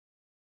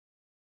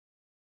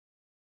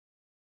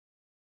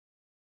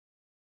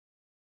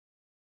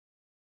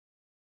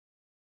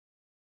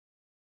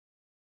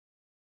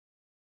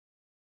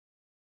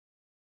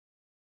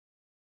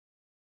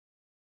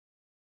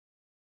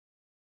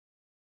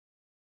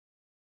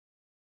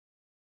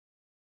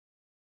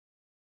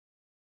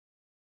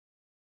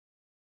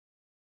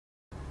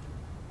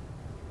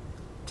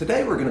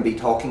Today we're going to be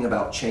talking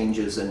about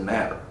changes in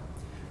matter.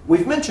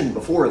 We've mentioned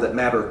before that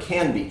matter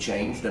can be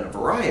changed in a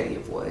variety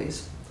of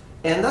ways,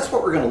 and that's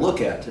what we're going to look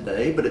at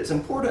today, but it's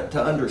important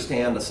to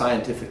understand a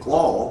scientific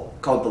law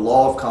called the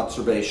law of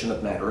conservation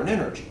of matter and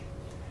energy.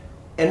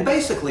 And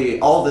basically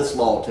all this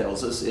law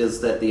tells us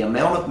is that the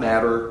amount of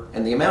matter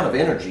and the amount of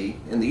energy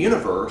in the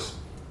universe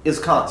is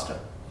constant.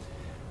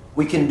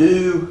 We can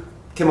do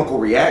chemical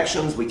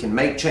reactions, we can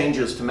make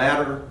changes to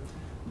matter,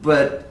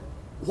 but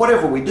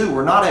whatever we do,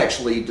 we're not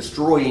actually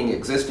destroying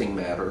existing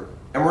matter,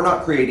 and we're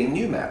not creating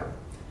new matter.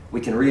 We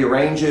can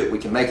rearrange it, we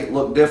can make it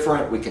look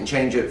different, we can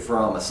change it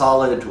from a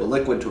solid to a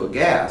liquid to a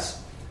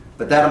gas,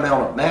 but that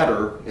amount of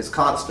matter is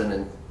constant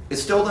and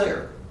is still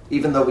there,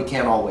 even though we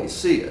can't always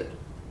see it.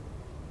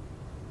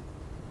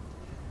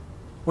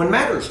 When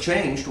matter is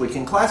changed, we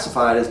can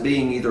classify it as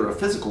being either a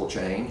physical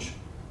change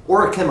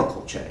or a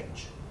chemical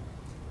change.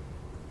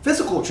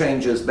 Physical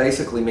changes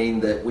basically mean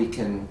that we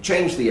can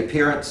change the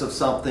appearance of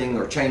something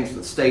or change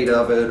the state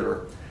of it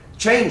or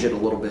change it a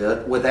little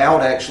bit without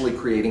actually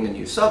creating a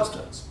new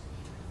substance.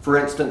 For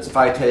instance, if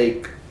I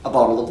take a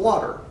bottle of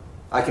water,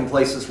 I can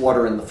place this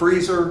water in the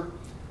freezer,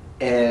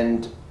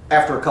 and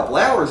after a couple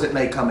hours it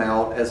may come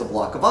out as a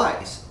block of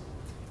ice.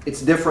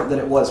 It's different than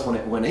it was when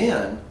it went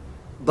in,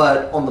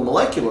 but on the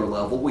molecular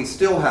level we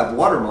still have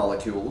water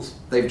molecules.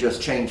 They've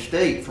just changed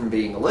state from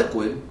being a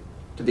liquid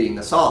to being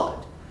a solid.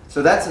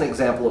 So that's an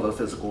example of a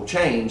physical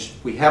change.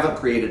 We haven't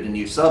created a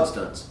new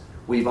substance.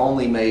 We've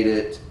only made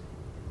it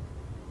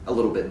a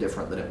little bit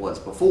different than it was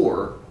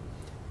before,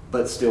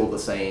 but still the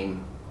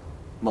same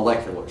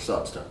molecular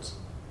substance.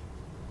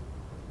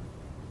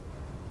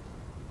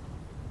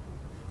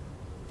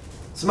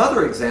 Some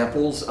other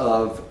examples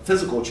of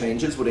physical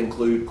changes would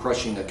include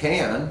crushing a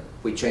can.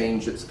 We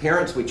change its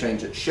appearance, we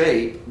change its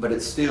shape, but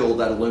it's still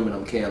that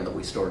aluminum can that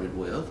we started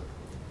with.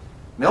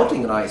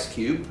 Melting an ice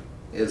cube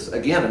is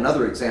again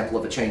another example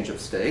of a change of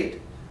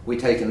state. We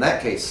take, in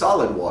that case,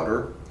 solid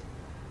water,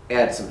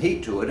 add some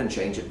heat to it, and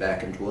change it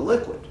back into a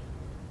liquid.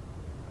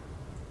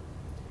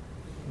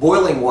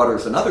 Boiling water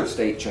is another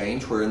state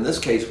change, where in this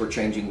case we're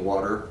changing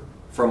water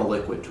from a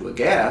liquid to a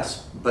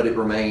gas, but it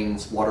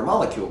remains water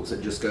molecules.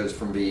 It just goes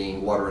from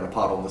being water in a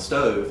pot on the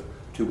stove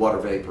to water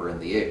vapor in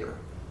the air.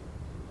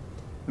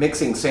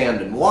 Mixing sand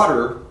and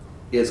water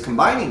is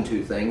combining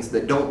two things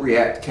that don't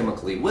react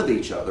chemically with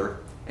each other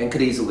and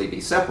could easily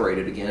be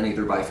separated again,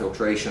 either by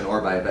filtration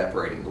or by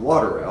evaporating the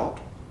water out.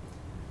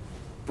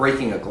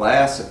 Breaking a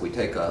glass, if we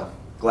take a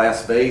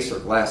glass vase or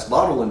glass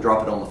bottle and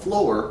drop it on the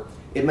floor,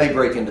 it may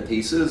break into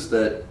pieces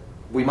that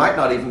we might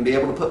not even be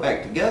able to put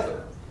back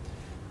together.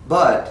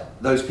 But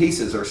those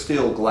pieces are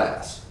still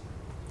glass.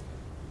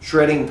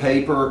 Shredding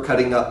paper,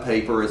 cutting up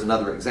paper is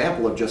another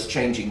example of just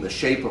changing the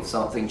shape of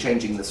something,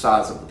 changing the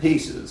size of the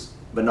pieces,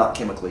 but not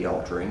chemically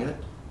altering it.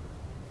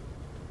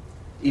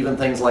 Even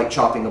things like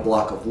chopping a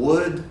block of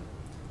wood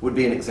would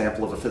be an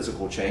example of a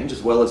physical change,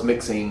 as well as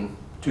mixing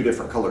two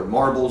different colored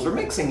marbles or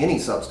mixing any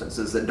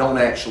substances that don't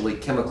actually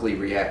chemically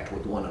react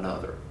with one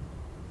another.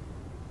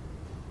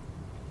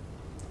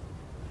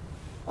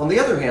 On the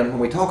other hand, when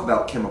we talk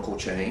about chemical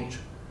change,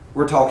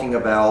 we're talking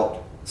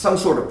about some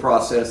sort of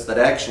process that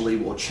actually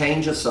will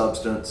change a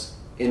substance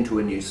into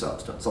a new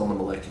substance on the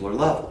molecular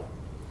level.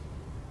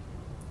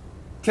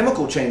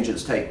 Chemical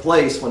changes take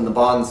place when the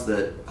bonds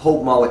that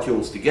hold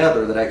molecules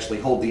together, that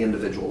actually hold the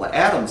individual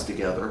atoms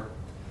together,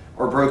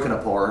 are broken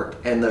apart,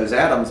 and those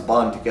atoms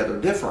bond together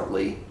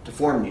differently to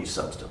form new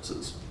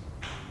substances.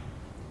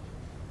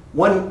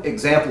 One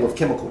example of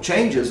chemical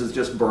changes is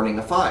just burning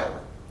a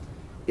fire.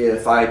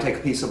 If I take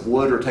a piece of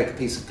wood or take a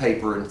piece of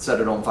paper and set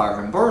it on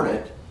fire and burn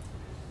it,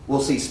 we'll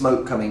see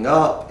smoke coming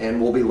up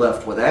and we'll be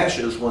left with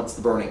ashes once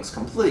the burning's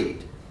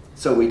complete.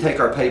 So we take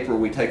our paper,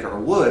 we take our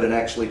wood, and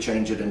actually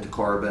change it into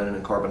carbon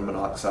and carbon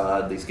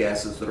monoxide, these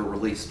gases that are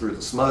released through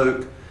the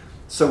smoke.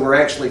 So we're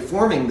actually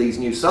forming these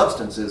new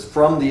substances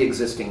from the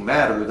existing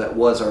matter that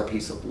was our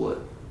piece of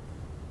wood.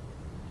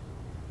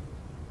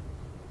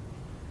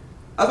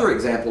 Other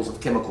examples of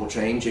chemical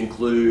change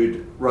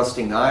include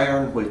rusting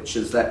iron, which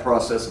is that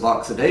process of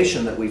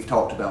oxidation that we've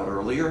talked about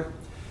earlier,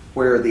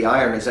 where the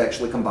iron is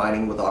actually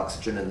combining with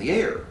oxygen in the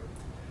air.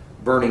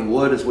 Burning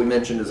wood, as we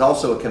mentioned, is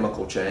also a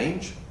chemical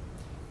change.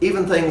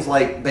 Even things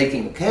like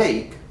baking a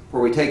cake,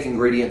 where we take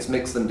ingredients,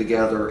 mix them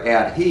together,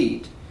 add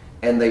heat,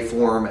 and they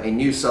form a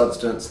new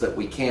substance that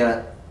we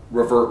can't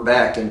revert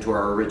back into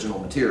our original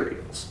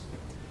materials.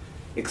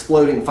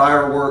 Exploding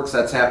fireworks,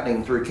 that's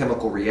happening through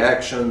chemical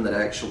reaction that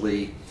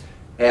actually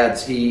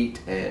adds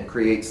heat and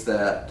creates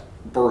that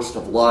burst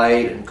of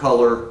light and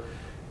color,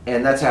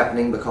 and that's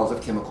happening because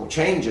of chemical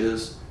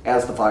changes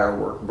as the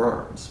firework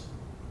burns.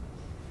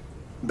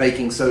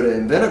 Baking soda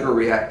and vinegar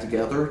react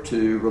together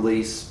to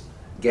release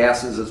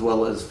gases as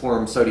well as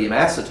form sodium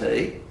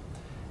acetate.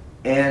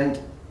 And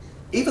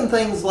even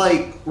things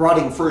like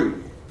rotting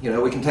fruit.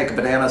 We can take a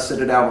banana,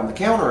 sit it out on the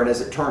counter, and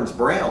as it turns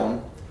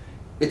brown,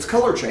 its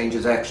color change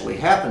is actually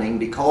happening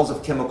because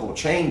of chemical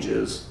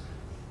changes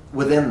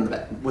within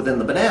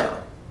the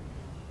banana.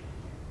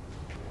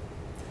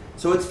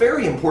 So it's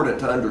very important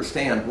to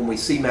understand when we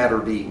see matter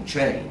being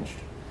changed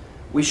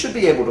we should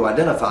be able to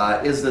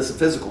identify, is this a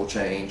physical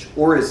change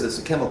or is this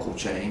a chemical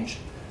change,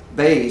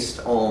 based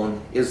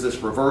on, is this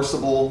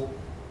reversible,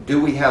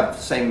 do we have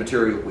the same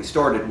material we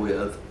started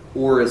with,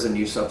 or is a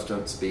new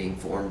substance being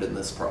formed in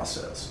this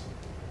process?